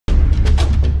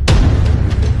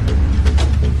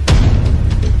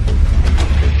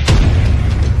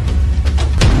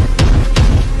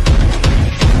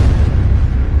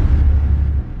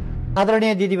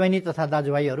आदरणीय दिदीबहिनी तथा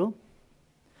दाजुभाइहरू,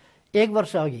 एक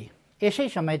वर्ष अघि यसै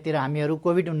समयतिर हामीहरू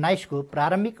कोभिड-19 को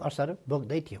प्रारम्भिक असर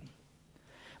भोग्दै थियौं।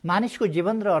 मानिसको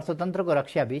जीवन र अर्थतन्त्रको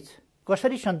रक्षाबीच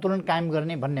कसरी सन्तुलन कायम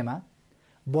गर्ने भन्नेमा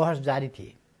बहस जारी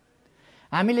थिए।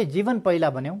 हामीले जीवन पहिला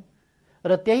बन्यौं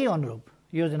र त्यही अनुरूप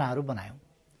योजनाहरू बनायौं।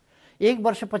 एक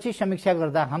वर्षपछि समीक्षा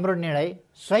गर्दा हाम्रो निर्णय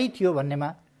सही थियो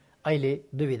भन्नेमा अहिले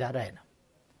दुविधा रहेन।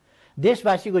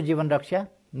 देशवासीको जीवन रक्षा,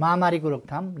 महामारीको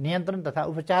रोकथाम, नियन्त्रण तथा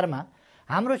उपचारमा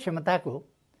हाम्रो क्षमताको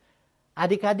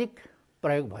अधिकाधिक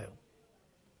प्रयोग भयो।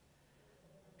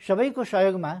 सबैको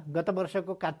सहयोगमा गत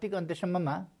वर्षको कार्तिक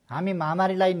अन्त्यसम्ममा हामी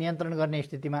महामारीलाई नियन्त्रण गर्ने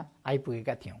स्थितिमा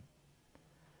आइपुगेका थियौं।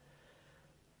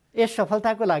 यस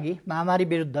सफलताको लागि महामारी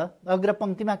विरुद्ध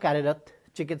अग्रपंक्तिमा कार्यरत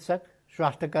चिकित्सक,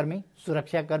 स्वास्थ्यकर्मी,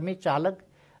 सुरक्षाकर्मी, चालक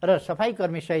र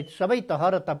सफाईकर्मी सहित सबै तह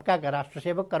र तबकाका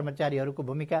राष्ट्रसेवक कर्मचारीहरूको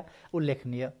भूमिका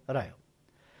उल्लेखनीय रह्यो।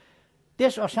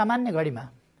 त्यस असामान्य घडीमा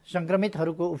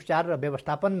संक्रमितहरूको उपचार र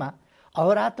व्यवस्थापनमा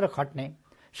अहोरात्र खट्ने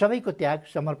सबैको त्याग,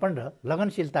 समर्पण र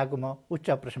लगनशीलताको म उच्च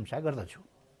प्रशंसा गर्दछु।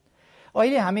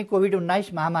 अहिले हामी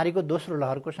कोभिड-19 महामारीको दोस्रो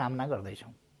लहरको सामना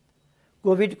गर्दैछौँ।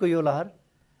 कोभिडको यो लहर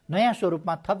नयाँ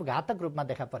स्वरूपमा थप घातक रूपमा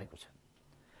देखा परेको छ।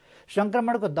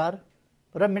 संक्रमणको दर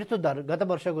र मृत्युदर गत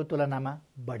वर्षको तुलनामा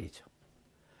बढी छ।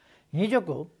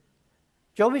 हिजोको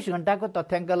 24 घण्टाको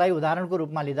तथ्याङ्कलाई उदाहरणको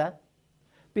रूपमा लिँदा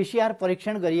पीसीआर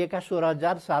परीक्षण गरिएका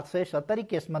 16,770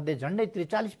 केसमध्ये झण्डै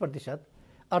 43%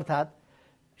 अर्थात्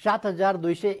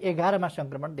 7,211 मा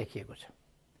संक्रमण देखिएको छ।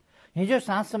 हिजो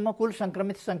साँझसम्म कुल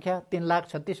संक्रमित संख्या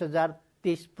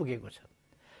 3,36,030 पुगेको छ।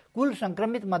 कुल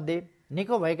संक्रमित मध्ये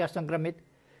निको भएका संक्रमित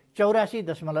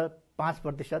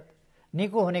 84.5%,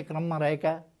 निको हुने क्रममा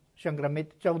रहेका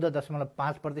संक्रमित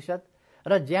 14.5%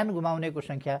 र ज्यान गुमाउनेको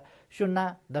संख्या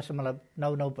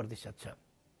 0.99% छ।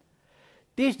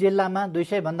 30 जिल्लामा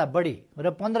 200 भन्दा बढी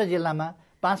र 15 जिल्लामा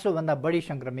 500 भन्दा बढी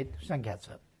संक्रमित संख्या छ।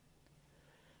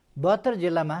 72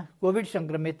 जिल्लामा कोभिड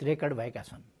संक्रमित रेकर्ड भएका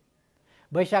छन्।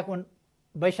 वैशाख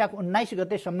 19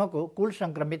 गतेसम्मको कुल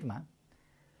संक्रमितमा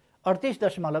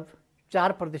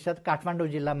 38.4% काठमाडौँ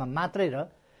जिल्लामा मात्रै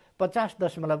र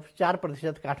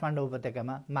 50.4% काठमाडौँ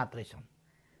उपत्यकामा मात्रै छन्।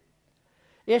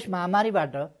 यस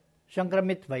महामारीबाट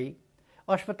संक्रमित भई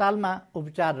अस्पतालमा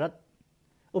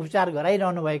उपचार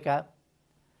गराइरहनुभएका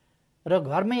र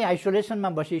घरमै आइसोलेसनमा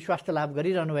बसी स्वास्थ्य लाभ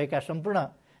गरिरहनुभएका सम्पूर्ण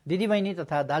दिदीबहिनी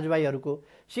तथा दाजुभाइहरूको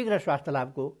शीघ्र स्वास्थ्य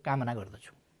लाभको कामना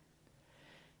गर्दछु।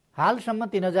 हालसम्म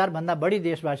 3,000 भन्दा बढी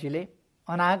देशवासीले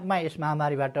अनाहकमा यस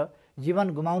महामारीबाट जीवन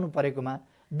गुमाउनु परेकोमा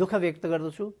दुःख व्यक्त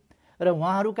गर्दछु र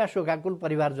उहाँहरूका शोकाकुल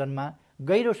परिवारजनमा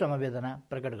गहिरो समवेदना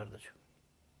प्रकट गर्दछु।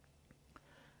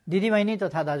 दिदीबहिनी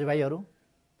तथा दाजुभाइहरू,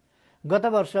 गत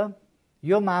वर्ष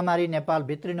यो महामारी नेपाल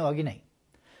भित्रिनु अघि नै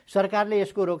सरकारले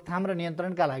यसको रोकथाम र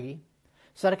नियन्त्रणका लागि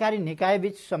सरकारी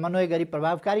निकायबीच समन्वय गरी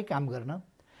प्रभावकारी काम गर्न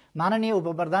माननीय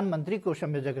उपप्रधानमन्त्रीको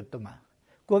संयोजकत्वमा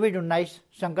कोभिड-19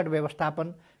 संकट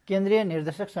व्यवस्थापन केन्द्रीय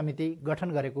निर्देशक समिति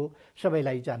गठन गरेको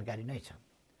सबैलाई जानकारी नै छ।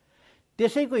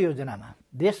 त्यसैको योजनामा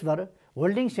देशभर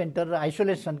होल्डिङ सेन्टर र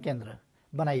आइसोलेसन केन्द्र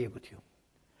बनाइएको थियो।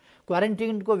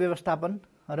 क्वारेन्टिनको व्यवस्थापन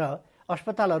र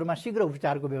अस्पतालहरूमा शीघ्र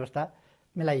उपचारको व्यवस्था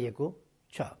मिलाइएको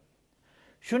छ।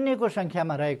 शून्यको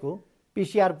संख्यामा रहेको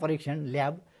पीसीआर परीक्षण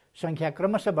ल्याब संख्या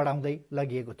क्रमशः बढाउँदै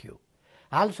लगिएको थियो।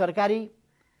 हाल सरकारी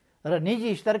र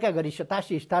निजी स्तरका गरी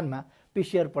 87 स्थानमा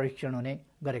पीसीआर परीक्षण हुने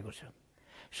गरेको छ।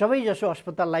 सबैजसो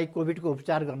अस्पताललाई कोभिडको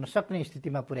उपचार गर्न सक्ने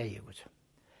स्थितिमा पुर्याइएको छ।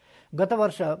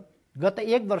 गत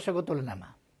एक वर्षको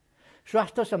तुलनामा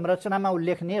स्वास्थ्य संरचनामा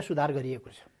उल्लेखनीय सुधार गरिएको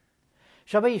छ।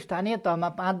 सबै स्थानीय तहमा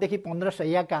 5 देखि 15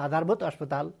 शय्याका आधारभूत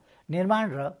अस्पताल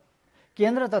निर्माण र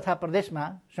केन्द्र तथा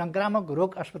प्रदेशमा संक्रामक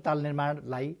रोग अस्पताल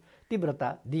निर्माणलाई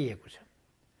तीव्रता दिइएको छ।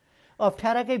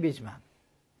 अप्ठ्याराकै बीचमा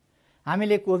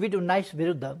हामीले कोभिड-19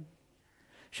 विरुद्ध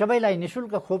सबैलाई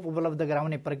निशुल्क खोप उपलब्ध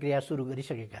गराउने प्रक्रिया सुरु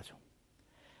गरिसकेका छौँ।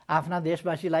 आफ्ना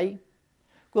देशवासीलाई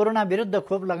कोरोना विरुद्ध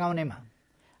खोप लगाउनेमा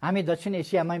हामी दक्षिण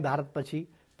एसियामै भारतपछि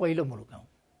पहिलो मुलुक हौँ।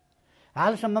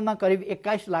 हालसम्ममा करिब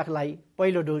 21 लाखलाई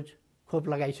पहिलो डोज खोप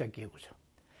लगाइसकिएको छ।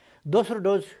 दोस्रो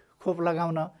डोज खोप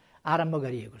लगाउन आरम्भ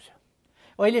गरिएको छ।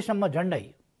 अहिलेसम्म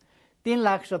झण्डै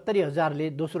 3,70,000ले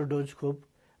दोस्रो डोज खोप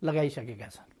लगाइसकेका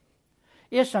छन्।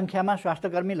 यस संख्यामा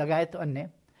स्वास्थ्यकर्मी लगायत अन्य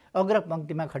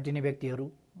अग्रपंक्तिमा खटिने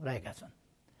व्यक्तिहरू रहेका छन्।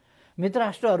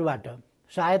 मित्रराष्ट्रहरूबाट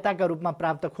सहायताका रूपमा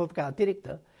प्राप्त खोपका अतिरिक्त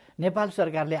नेपाल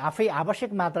सरकारले आफै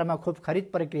आवश्यक मात्रामा खोप खरिद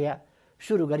प्रक्रिया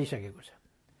सुरु गरिसकेको छ।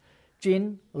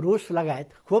 चीन, रुस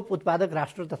लगायत खोप उत्पादक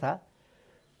राष्ट्र तथा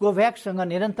कोभ्याक्ससँग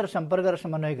निरन्तर सम्पर्क र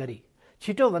समन्वय गरी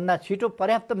छिटोभन्दा छिटो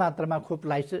पर्याप्त मात्रामा खोप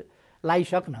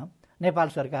लगाइसक्न नेपाल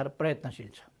सरकार प्रयत्नशील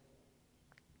छ।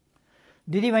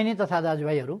 दिदीबहिनी तथा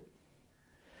दाजुभाइहरू,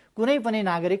 कुनै पनि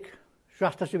नागरिक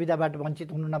स्वास्थ्य सुविधाबाट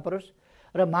वञ्चित हुनु नपरोस्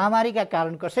र महामारीका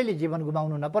कारण कसैले जीवन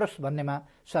गुमाउनु नपरोस् भन्नेमा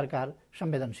सरकार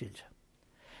संवेदनशील छ।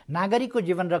 नागरिकको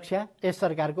जीवन रक्षा यस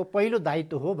सरकारको पहिलो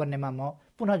दायित्व हो भन्नेमा म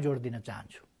पुनः जोड दिन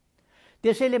चाहन्छु।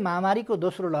 त्यसैले महामारीको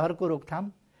दोस्रो लहरको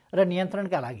रोकथाम र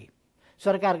नियन्त्रणका लागि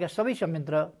सरकारका सबै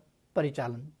संयन्त्र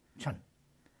परिचालन छन्।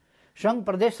 सङ्घ,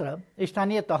 प्रदेश र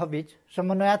स्थानीय तहबीच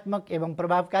समन्वयात्मक एवं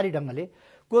प्रभावकारी ढङ्गले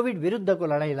कोभिड विरुद्धको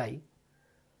लडाईँलाई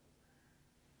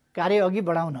कार्य अघि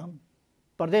बढाउन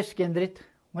प्रदेश केन्द्रित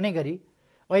हुने गरी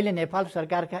अहिले नेपाल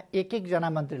सरकारका एक जना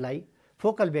मन्त्रीलाई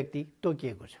फोकल व्यक्ति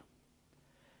तोकिएको छ।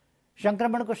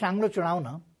 संक्रमणको साङ्लो चुडाउन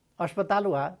अस्पताल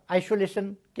वा आइसोलेसन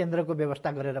केन्द्रको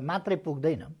व्यवस्था गरेर मात्रै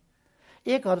पुग्दैन।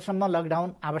 एक हदसम्म लकडाउन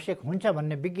आवश्यक हुन्छ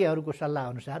भन्ने विज्ञहरूको सल्लाह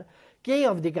अनुसार केही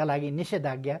अवधिका लागि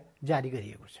निषेधाज्ञा जारी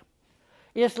गरिएको छ।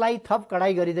 यसलाई थप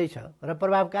कडाई गरिँदैछ र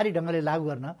प्रभावकारी ढङ्गले लागू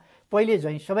गर्न पहिले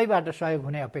झैँ सबैबाट सहयोग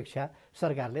हुने अपेक्षा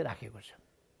सरकारले राखेको छ।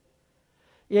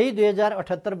 यही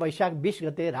 2078 वैशाख 20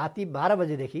 गते राति 12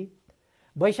 बजेदेखि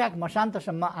वैशाख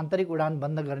मसान्तसम्म आन्तरिक उडान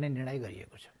बन्द गर्ने निर्णय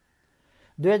गरिएको छ।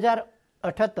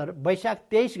 2078 वैशाख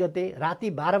 23 गते राति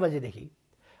 12 बजेदेखि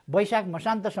वैशाख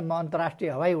मसान्तसम्म अन्तर्राष्ट्रिय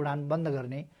हवाई उडान बन्द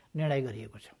गर्ने निर्णय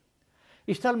गरिएको छ।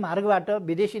 स्थल मार्गबाट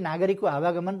विदेशी नागरिकको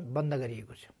आवागमन बन्द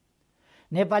गरिएको छ।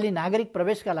 नेपाली नागरिक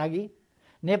प्रवेशका लागि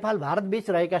नेपाल भारत बीच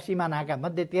रहेका सीमा नाका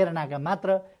मध्ये 13 नाका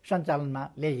मात्र सञ्चालनमा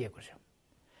ल्याइएको छ।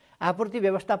 आपूर्ति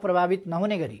व्यवस्था प्रभावित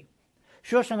नहुने गरी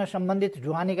सोसँग सम्बन्धित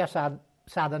ढुवानीका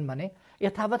साधन भने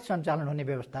यथावत सञ्चालन हुने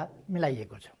व्यवस्था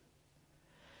मिलाइएको छ।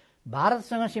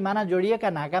 भारतसँग सिमाना जोडिएका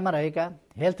नाकामा रहेका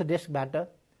हेल्थ डेस्कबाट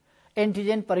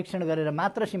एन्टिजेन परीक्षण गरेर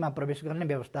मात्र सीमा प्रवेश गर्ने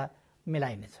व्यवस्था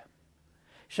मिलाइनेछ।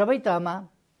 सबै तहमा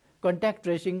कन्ट्याक्ट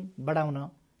ट्रेसिङ बढाउन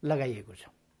लगाइएको छ।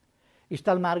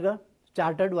 स्थलमार्ग,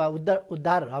 चार्टर्ड वा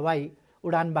उद्धार हवाई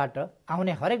उडानबाट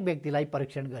आउने हरेक व्यक्तिलाई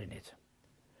परीक्षण गरिनेछ।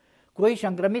 कोही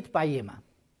संक्रमित पाइएमा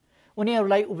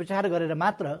उनीहरूलाई उपचार गरेर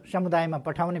मात्र समुदायमा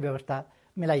पठाउने व्यवस्था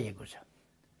मिलाइएको छ।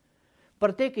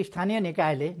 प्रत्येक स्थानीय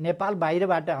निकायले नेपाल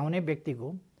बाहिरबाट आउने व्यक्तिको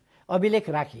अभिलेख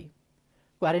राखी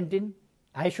क्वारेन्टिन,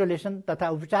 आइसोलेसन तथा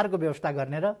उपचारको व्यवस्था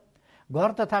गर्ने र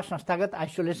घर तथा संस्थागत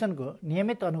आइसोलेसनको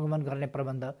नियमित अनुगमन गर्ने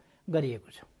प्रबन्ध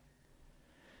गरिएको छ।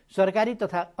 सरकारी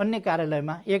तथा अन्य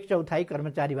कार्यालयमा 1/4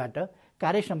 कर्मचारीबाट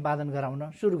कार्य सम्पादन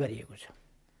गराउन सुरु गरिएको छ।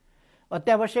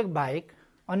 अत्यावश्यक बाहेक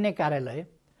अन्य कार्यालय,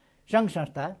 सङ्घ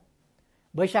संस्था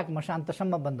वैशाख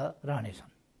मसान्तसम्म बन्द रहनेछन्।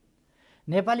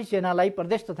 नेपाली सेनालाई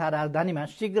प्रदेश तथा राजधानीमा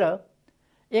शीघ्र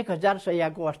 1000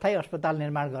 शय्याको अस्थायी अस्पताल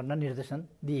निर्माण गर्न निर्देशन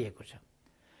दिइएको छ।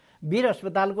 वीर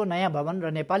अस्पतालको नयाँ भवन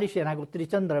र नेपाली सेनाको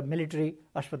त्रिचन्द्र मिलिट्री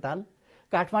अस्पताल,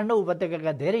 काठमाडौँ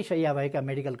उपत्यकाका धेरै शय्या भएका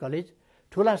मेडिकल कलेज,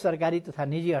 ठूला सरकारी तथा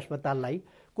निजी अस्पताललाई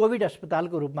कोभिड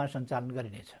अस्पतालको रूपमा सञ्चालन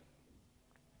गरिनेछ।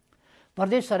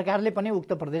 प्रदेश सरकारले पनि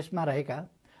उक्त प्रदेशमा रहेका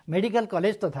मेडिकल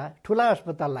कलेज तथा ठूला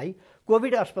अस्पताललाई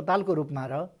कोभिड अस्पतालको रूपमा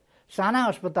र साना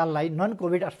अस्पताललाई नन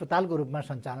कोभिड अस्पतालको रूपमा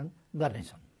सञ्चालन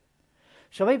गर्नेछन्।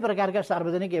 सबै प्रकारका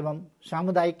सार्वजनिक एवं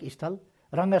सामुदायिक स्थल,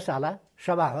 रङ्गशाला,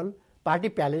 सभा हल, पार्टी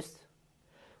प्यालेस,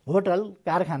 होटल,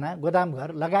 कारखाना, गोदामघर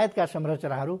लगायतका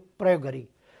संरचनाहरू प्रयोग गरी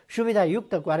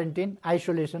सुविधायुक्त क्वारेन्टिन,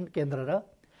 आइसोलेसन केन्द्र र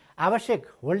आवश्यक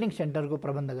होल्डिङ सेन्टरको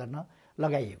प्रबन्ध गर्न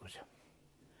लगाइएको छ।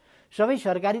 सबै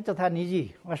सरकारी तथा निजी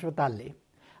अस्पतालले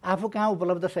आफू कहाँ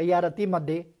उपलब्ध शय्या र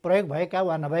तीमध्ये प्रयोग भएका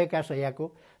वा नभएका शय्याको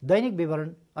दैनिक विवरण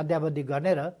अद्यावधि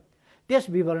गर्ने र त्यस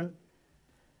विवरण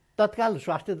तत्काल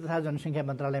स्वास्थ्य तथा जनसङ्ख्या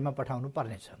मन्त्रालयमा पठाउनु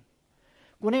पर्नेछ।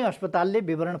 कुनै अस्पतालले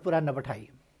विवरण पुरा नपठाई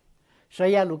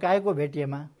शय्या लुकाएको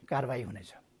भेटिएमा कारबाही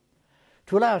हुनेछ।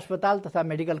 ठूला अस्पताल तथा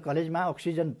मेडिकल कलेजमा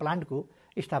अक्सिजन प्लान्टको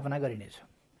स्थापना गरिनेछ।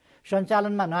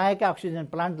 सञ्चालनमा नआएका अक्सिजन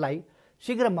प्लान्टलाई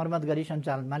शीघ्र मर्मत गरी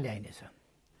सञ्चालनमा ल्याइनेछ।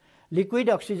 लिक्विड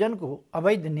अक्सिजनको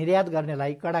अवैध निर्यात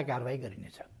गर्नेलाई कडा कारबाही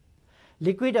गरिनेछ।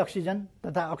 लिक्विड अक्सिजन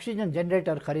तथा अक्सिजन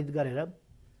जेनेरेटर खरिद गरेर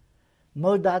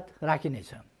मौजदात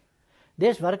राखिनेछ।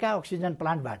 देशभरका अक्सिजन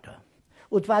प्लान्टबाट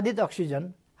उत्पादित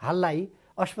अक्सिजन हाललाई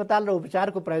अस्पताल र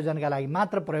उपचारको प्रयोजनका लागि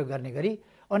मात्र प्रयोग गर्ने गरी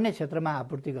अन्य क्षेत्रमा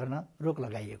आपूर्ति गर्न रोक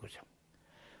लगाइएको छ।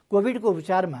 कोभिडको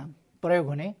उपचारमा प्रयोग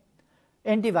हुने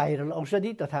एन्टिभाइरल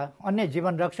औषधि तथा अन्य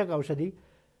जीवनरक्षक औषधि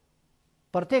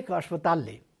प्रत्येक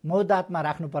अस्पतालले मौजदातमा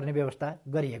राख्नुपर्ने व्यवस्था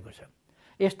गरिएको छ।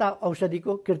 यस्ता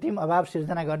औषधिको कृत्रिम अभाव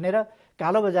सिर्जना गर्ने र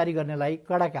कालोबजारी गर्नेलाई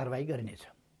कडा कारबाही गरिनेछ।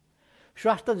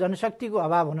 स्वास्थ्य जनशक्तिको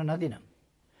अभाव हुन नदिन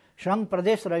सङ्घ,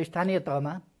 प्रदेश र स्थानीय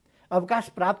तहमा अवकाश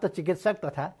प्राप्त चिकित्सक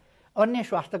तथा अन्य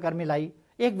स्वास्थ्यकर्मीलाई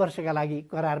 1 वर्षका लागि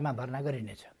करारमा भर्ना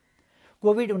गरिनेछ।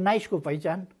 कोभिड-19 को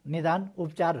पहिचान, निदान,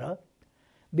 उपचार र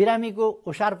बिरामीको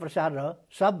ओसार प्रसार र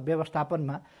सब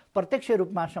व्यवस्थापनमा प्रत्यक्ष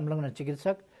रूपमा संलग्न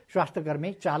चिकित्सक,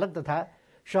 स्वास्थ्यकर्मी, चालक तथा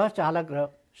सहचालक र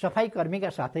सफाई कर्मीका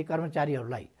साथै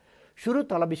कर्मचारीहरूलाई सुरु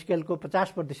तलब स्केलको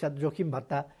 50% जोखिम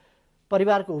भत्ता,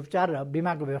 परिवारको उपचार र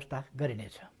बिमाको व्यवस्था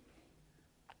गरिनेछ।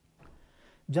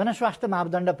 जनस्वास्थ्य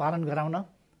मापदण्ड पालन गराउन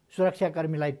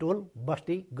सुरक्षाकर्मीलाई टोल,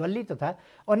 बस्ती, गल्ली तथा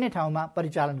अन्य ठाउँमा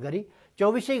परिचालन गरी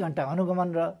 24 घण्टा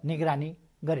अनुगमन र निगरानी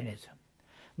गरिनेछ।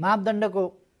 मापदण्डको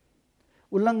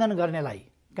उल्लङ्घन गर्नेलाई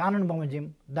कानुन बमोजिम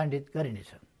दण्डित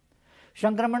गरिनेछ।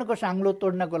 संक्रमणको साङ्लो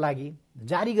तोड्नको लागि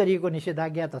जारी गरिएको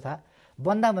निषेधाज्ञा तथा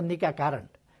बन्दाबन्दीका कारण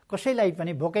कसैलाई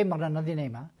पनि भोकै मर्न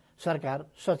नदिनेमा सरकार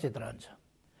सचेत रहन्छ।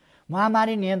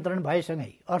 महामारी नियन्त्रण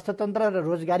भएसँगै अर्थतन्त्र र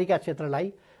रोजगारीका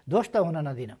क्षेत्रलाई ध्वस्त हुन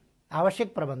नदिन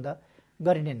आवश्यक प्रबन्ध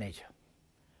गरिने नै छ।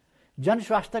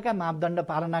 जनस्वास्थ्यका मापदण्ड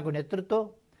पालनाको नेतृत्व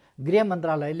गृह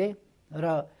मन्त्रालयले र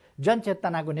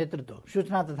जनचेतनाको नेतृत्व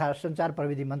सूचना तथा सञ्चार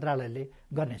प्रविधि मन्त्रालयले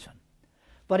गर्नेछन्।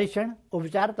 परीक्षण,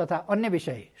 उपचार तथा अन्य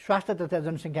विषय स्वास्थ्य तथा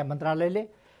जनसङ्ख्या मन्त्रालयले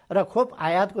र खोप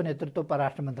आयातको नेतृत्व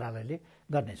परराष्ट्र मन्त्रालयले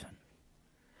गर्नेछन्।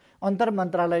 अन्तर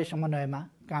मन्त्रालय समन्वयमा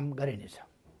काम गरिनेछ।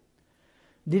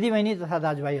 दिदीबहिनी तथा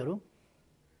दाजुभाइहरू,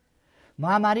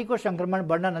 महामारीको संक्रमण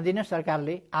बढ्न नदिन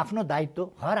सरकारले आफ्नो दायित्व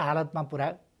हर हालतमा पूरा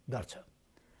गर्छ।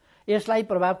 यसलाई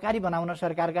प्रभावकारी बनाउन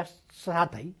सरकारका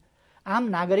साथै आम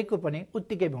नागरिकको पनि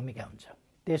उत्तिकै भूमिका हुन्छ।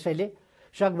 त्यसैले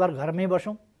सकभर घरमै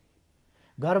बसौँ,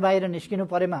 घर बाहिर निस्किनु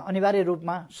परेमा अनिवार्य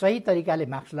रूपमा सही तरिकाले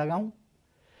मास्क लगाऊँ,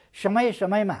 समय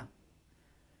समयमा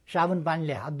साबुन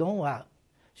पानीले हात धोऊँ वा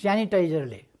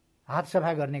स्यानिटाइजरले हात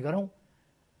सफा गर्ने गरौँ,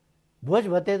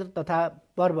 भोजभतेर तथा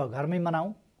पर्व घरमै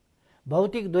मनाऊँ,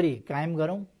 भौतिक दूरी कायम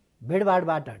गरौँ,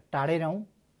 भिडभाडबाट टाढै रहौँ,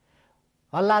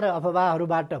 हल्ला र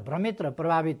अफवाहहरूबाट भ्रमित र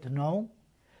प्रभावित नहौँ,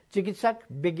 चिकित्सक,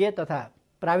 विज्ञ तथा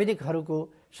प्राविधिकहरूको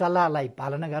सल्लाहलाई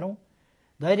पालना गरौँ,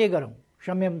 धैर्य गरौँ,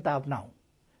 संयमता अपनाऊ,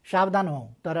 सावधान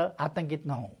हौँ तर आतंकित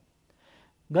नहौँ।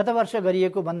 गत वर्ष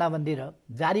गरिएको बन्दाबन्दी र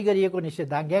जारी गरिएको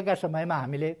निषेधाज्ञाका समयमा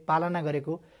हामीले पालना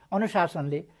गरेको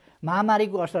अनुशासनले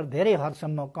महामारीको असर धेरै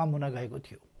हदसम्म कम हुन गएको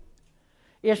थियो।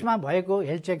 यसमा भएको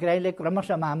हेलचेक्राइले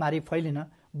क्रमशः महामारी फैलिन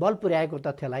बल पुर्याएको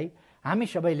तथ्यलाई हामी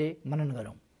सबैले मनन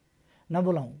गरौँ।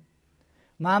 नभुलौँ,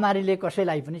 महामारीले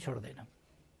कसैलाई पनि छोड्दैन।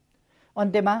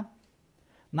 अन्त्यमा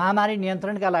महामारी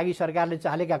नियन्त्रणका लागि सरकारले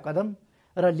चालेका कदम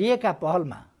र लिएका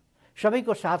पहलमा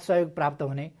सबैको साथ सहयोग प्राप्त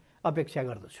हुने अपेक्षा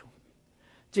गर्दछु।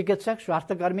 चिकित्सक,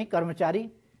 स्वास्थ्यकर्मी, कर्मचारी,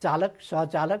 चालक,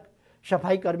 सहचालक,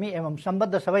 सफाईकर्मी एवं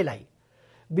सम्बद्ध सबैलाई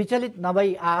विचलित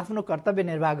नभई आफ्नो कर्तव्य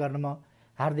निर्वाह गर्न म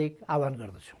हार्दिक आह्वान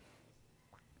गर्दछु।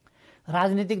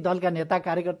 राजनीतिक दलका नेता,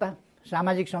 कार्यकर्ता,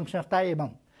 सामाजिक सङ्घ संस्था एवं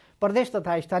प्रदेश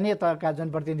तथा स्थानीय तहका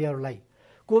जनप्रतिनिधिहरूलाई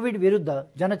कोभिड विरुद्ध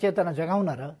जनचेतना जगाउन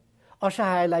र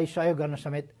असहायलाई सहयोग गर्न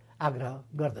समेत आग्रह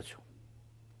गर्दछु।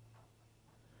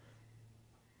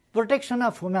 Protection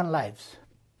of human lives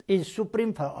is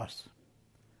supreme for us.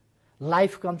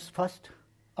 Life comes first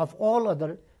of all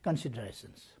other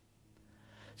considerations.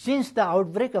 Since the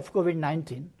outbreak of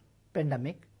COVID-19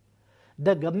 pandemic,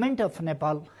 the government of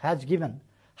Nepal has given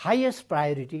highest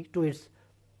priority to its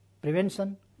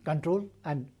prevention, control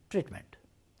and treatment.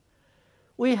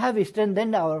 We have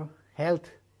strengthened our health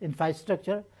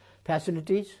infrastructure,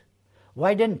 facilities,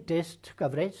 widened test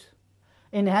coverage,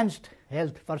 enhanced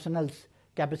health personnel's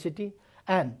capacity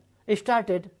and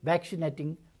started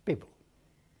vaccinating people.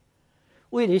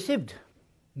 We received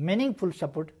meaningful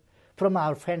support from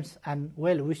our friends and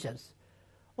well-wishers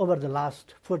over the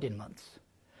last 14 months,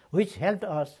 which helped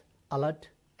us a lot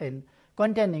in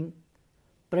containing,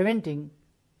 preventing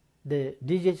the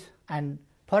disease and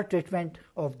for treatment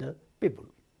of the people.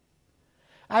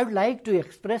 I would like to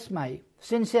express my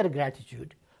sincere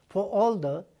gratitude for all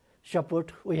the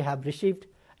support we have received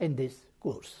in this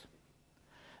course.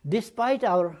 Despite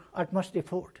our utmost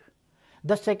effort,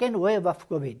 the second wave of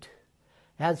COVID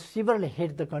has severely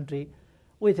hit the country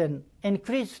with an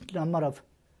increased number of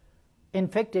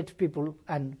infected people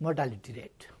and mortality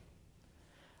rate.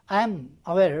 I am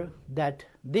aware that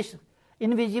this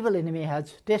invisible enemy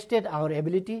has tested our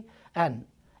ability and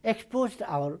exposed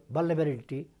our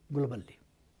vulnerability globally.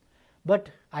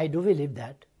 But I do believe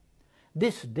that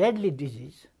this deadly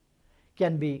disease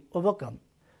can be overcome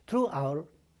through our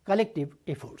collective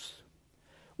efforts.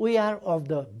 We are of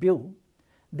the view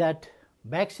that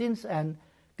vaccines and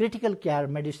critical care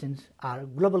medicines are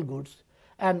global goods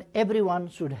and everyone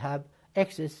should have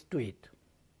access to it.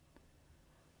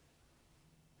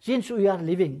 Since we are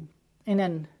living in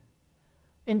an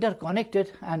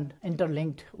interconnected and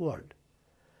interlinked world,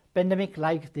 pandemic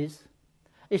like this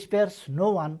spares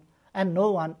no one and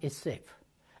no one is safe.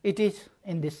 It is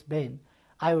in this vein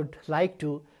I would like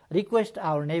to request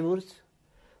our neighbors,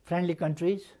 friendly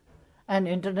countries and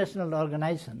international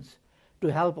organizations to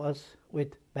help us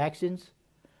with vaccines,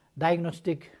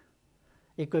 diagnostic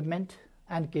equipment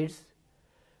and kits,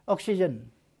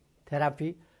 oxygen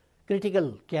therapy,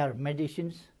 critical care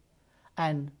medicines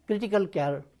and critical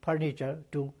care furniture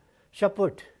to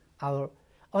support our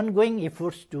ongoing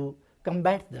efforts to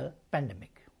combat the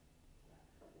pandemic.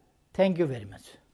 Thank you very much.